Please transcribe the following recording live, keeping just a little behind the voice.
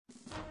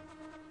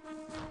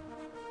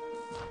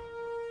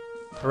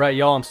Alright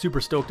y'all, I'm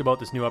super stoked about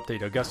this new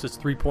update. Augustus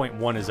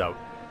 3.1 is out,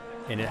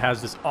 and it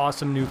has this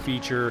awesome new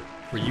feature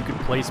where you can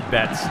place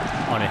bets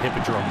on a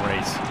Hippodrome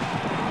race.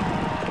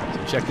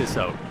 So check this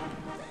out.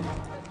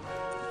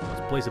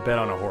 Let's place a bet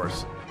on a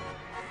horse.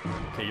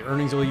 Okay, your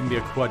earnings will even be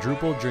a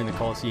quadruple during the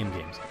Colosseum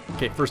games.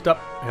 Okay, first up,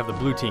 we have the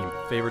blue team,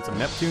 favorites of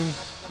Neptune.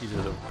 These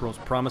are the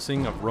most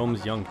promising of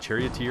Rome's young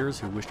charioteers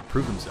who wish to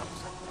prove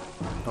themselves.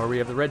 Or we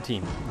have the red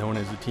team, known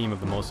as the team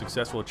of the most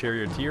successful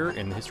charioteer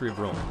in the history of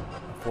Rome,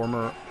 a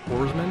former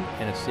oarsman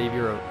and a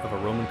savior of a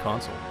Roman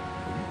consul.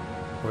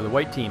 Or the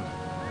white team,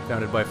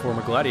 founded by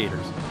former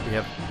gladiators. They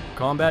have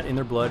combat in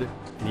their blood,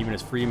 and even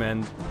as free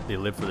men, they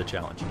live for the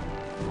challenge.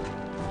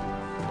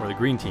 Or the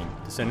green team,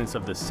 descendants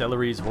of the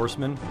Celeres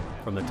horsemen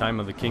from the time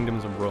of the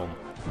kingdoms of Rome.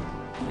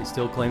 They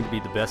still claim to be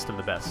the best of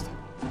the best.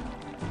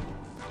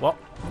 Well,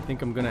 I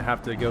think I'm going to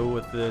have to go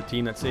with the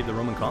team that saved the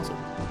Roman consul.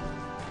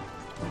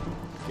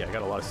 Yeah, I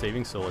got a lot of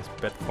savings, so let's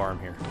bet the farm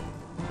here.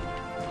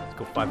 Let's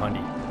go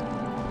 500.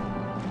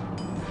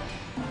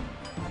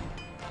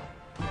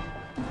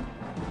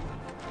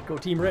 Go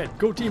Team Red!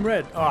 Go Team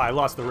Red! Oh, I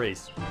lost the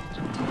race.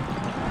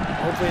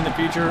 Hopefully in the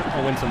future,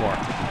 I'll win some more.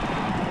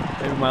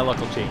 Maybe my luck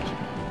will change.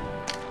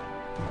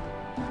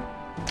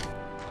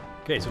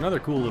 Okay, so another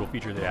cool little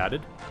feature they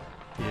added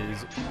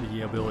is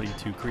the ability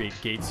to create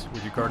gates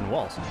with your garden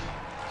walls.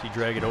 So you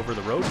drag it over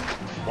the road,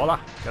 voila,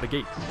 got a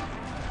gate.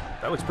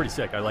 That looks pretty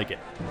sick, I like it.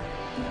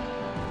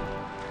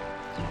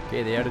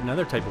 Okay, they added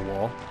another type of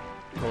wall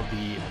called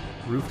the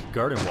roofed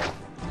garden wall.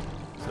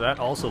 So that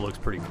also looks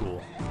pretty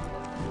cool.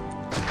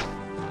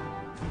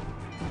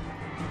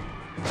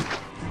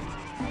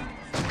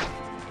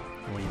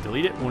 And when you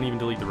delete it, it won't even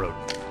delete the road.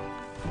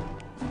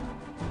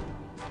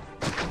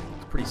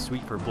 It's pretty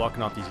sweet for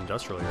blocking off these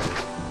industrial areas.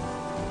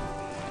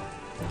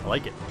 I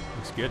like it,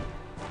 looks good.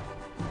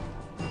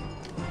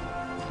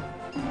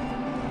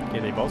 Okay,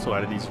 they've also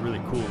added these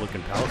really cool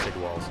looking palisade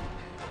walls.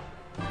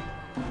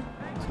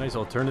 It's a nice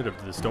alternative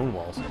to the stone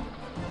walls.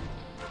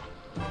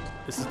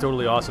 This is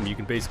totally awesome. You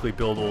can basically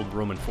build old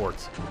Roman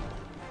forts.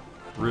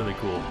 Really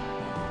cool.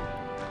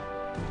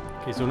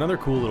 Okay, so another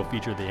cool little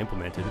feature they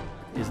implemented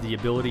is the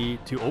ability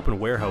to open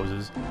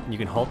warehouses, and you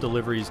can halt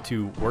deliveries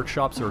to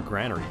workshops or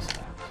granaries.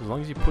 So as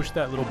long as you push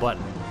that little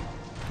button,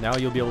 now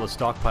you'll be able to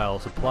stockpile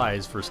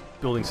supplies for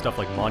building stuff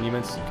like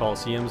monuments,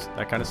 coliseums,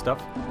 that kind of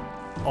stuff.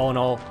 All in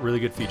all, really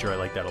good feature. I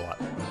like that a lot.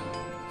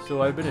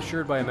 So I've been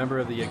assured by a member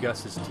of the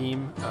Augustus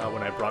team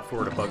when I brought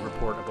forward a bug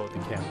report about the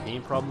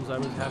campaign problems I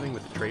was having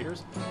with the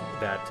traders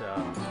that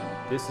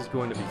this is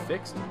going to be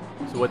fixed.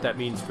 So what that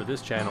means for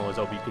this channel is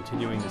I'll be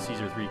continuing the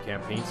Caesar 3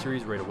 campaign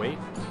series right away.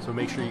 So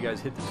make sure you guys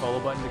hit the follow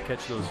button to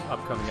catch those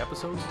upcoming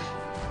episodes.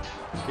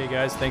 Okay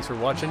guys, thanks for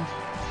watching.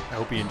 I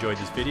hope you enjoyed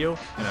this video,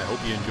 and I hope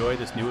you enjoy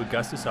this new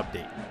Augustus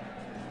update.